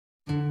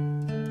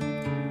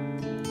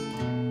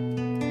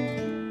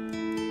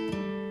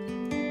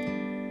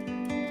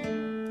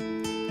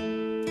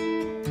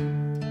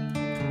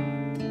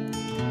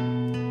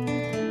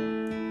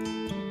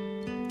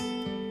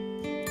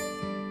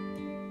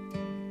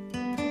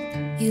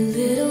Your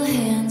little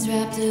hands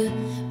wrapped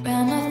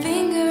around my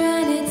finger,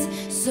 and it's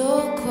so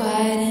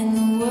quiet in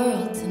the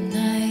world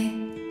tonight.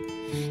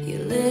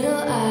 Your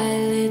little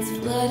eyelids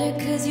flutter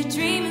 'cause you're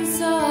dreaming,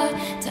 so I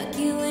tuck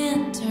you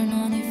in, turn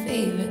on your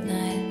favorite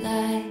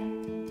nightlight.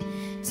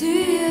 To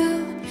you,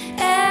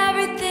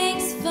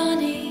 everything's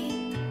funny.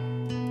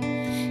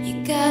 You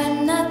got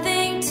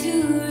nothing to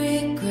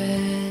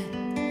regret.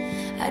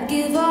 I'd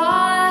give all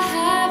I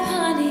have,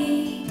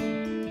 honey,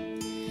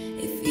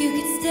 if you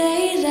could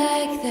stay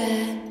like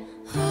that.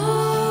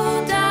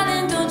 Oh,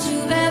 darling, don't you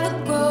ever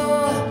grow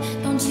up.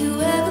 Don't you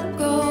ever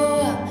grow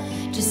up.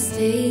 Just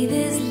stay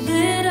this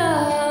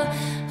little.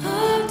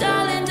 Oh,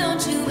 darling,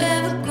 don't you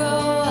ever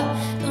grow up.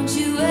 Don't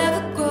you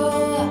ever grow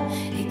up.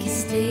 It can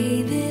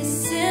stay this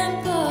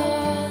simple.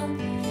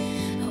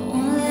 I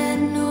won't let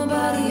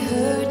nobody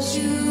hurt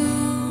you.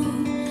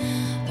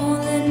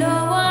 Won't let no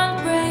one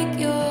break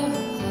your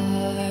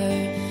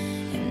heart,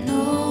 and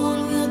no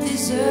one will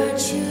desert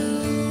you.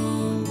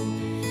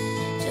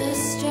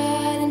 Just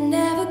try to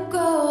never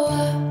grow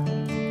up.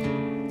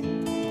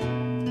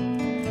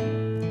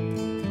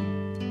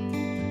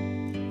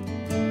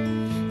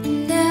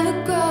 Never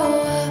grow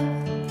up.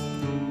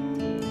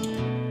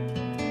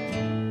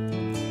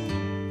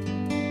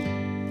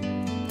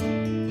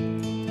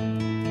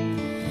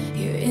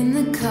 You're in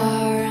the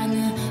car on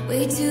the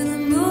way to the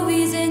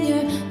movies, and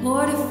you're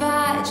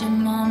mortified your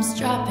mom's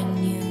dropping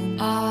you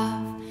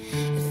off.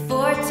 At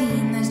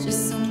 14, there's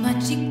just so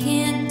much you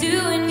can't do,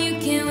 and you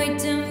can't wait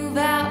to move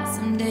out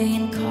someday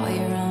and call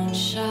your own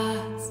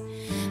shots.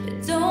 But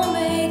don't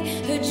make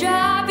her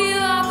drop you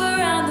off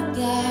around the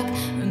block.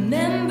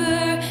 Remember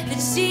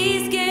that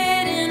she's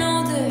getting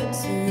older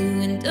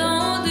too, and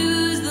don't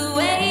lose the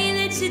way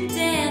that you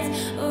dance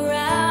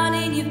around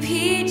in your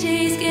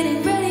PJs getting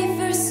ready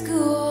for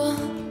school.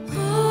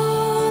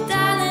 Oh,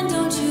 darling,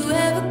 don't you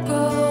ever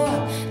grow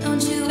up.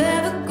 Don't you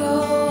ever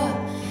grow up.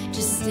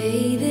 Just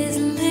stay this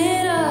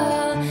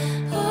little.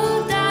 Oh,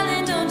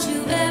 darling, don't you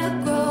ever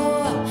grow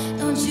up.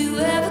 Don't you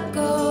ever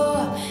grow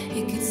up.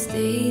 It could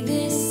stay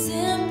this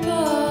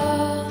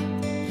simple,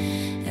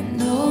 and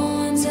no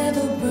one's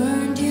ever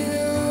burned you.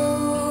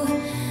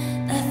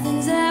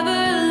 Nothing's ever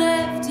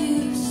left you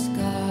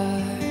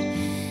scarred,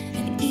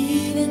 and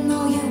even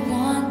though you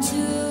want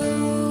to,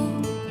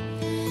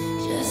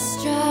 just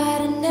try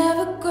to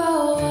never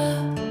grow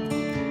up.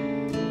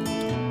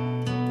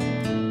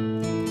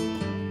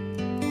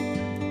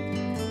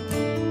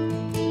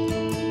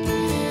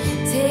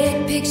 Take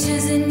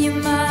pictures in your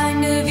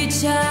mind of your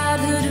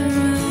childhood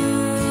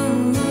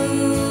room.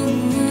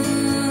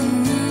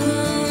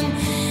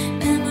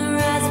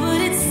 Memorize what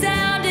it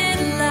sounded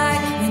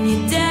like when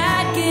your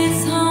dad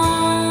gets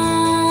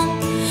home.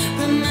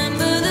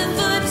 Remember the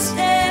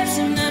footsteps,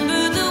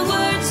 remember the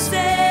words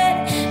said,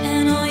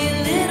 and all your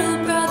little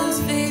brother's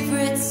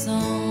favorite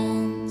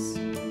songs.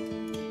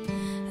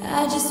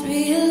 I just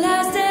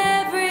realized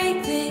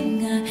everything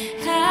I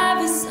have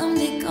is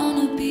someday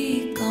gonna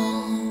be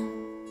gone.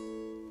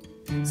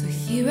 So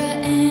here I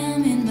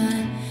am in my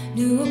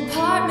new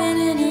apartment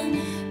in a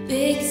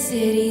big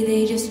city.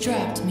 They just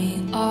dropped me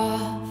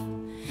off.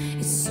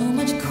 It's so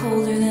much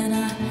colder than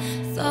I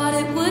thought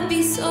it would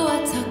be, so I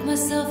tuck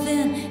myself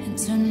in and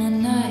turn my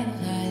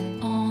nightlight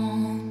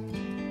on.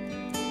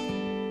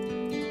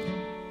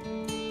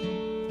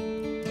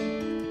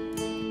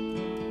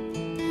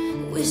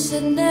 Wish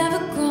I'd never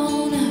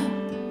grown up.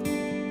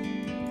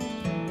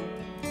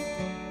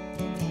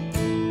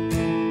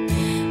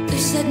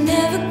 Wish I'd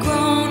never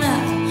grown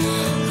up.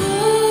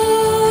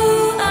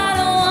 Oh, I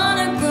don't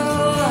wanna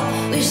grow up.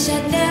 Wish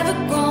I'd never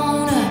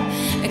grown up.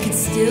 I could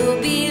still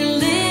be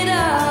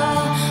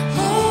little.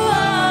 Oh,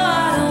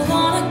 I don't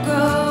wanna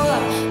grow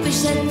up.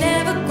 Wish I'd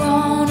never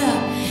grown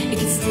up. It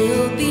could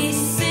still be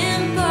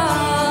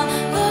simple.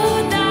 Oh,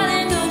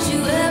 darling, don't you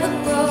ever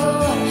grow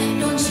up.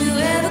 Don't you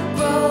ever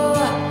grow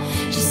up.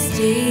 Just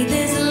stay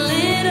this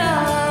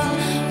little.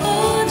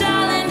 Oh,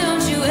 darling,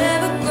 don't you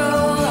ever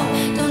grow up.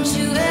 Don't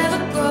you ever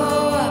grow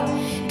up.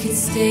 Could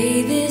stay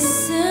this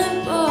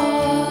simple.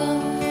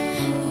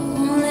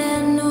 Won't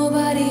let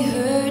nobody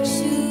hurt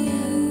you.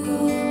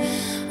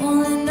 Won't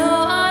let no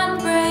one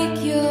break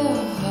your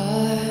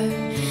heart.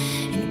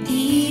 And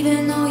even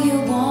though you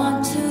want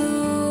to,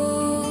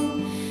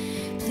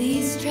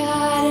 please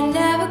try to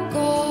never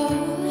grow.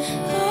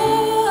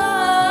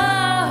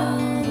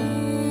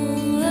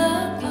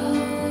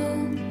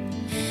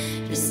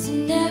 Just to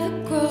never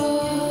grow.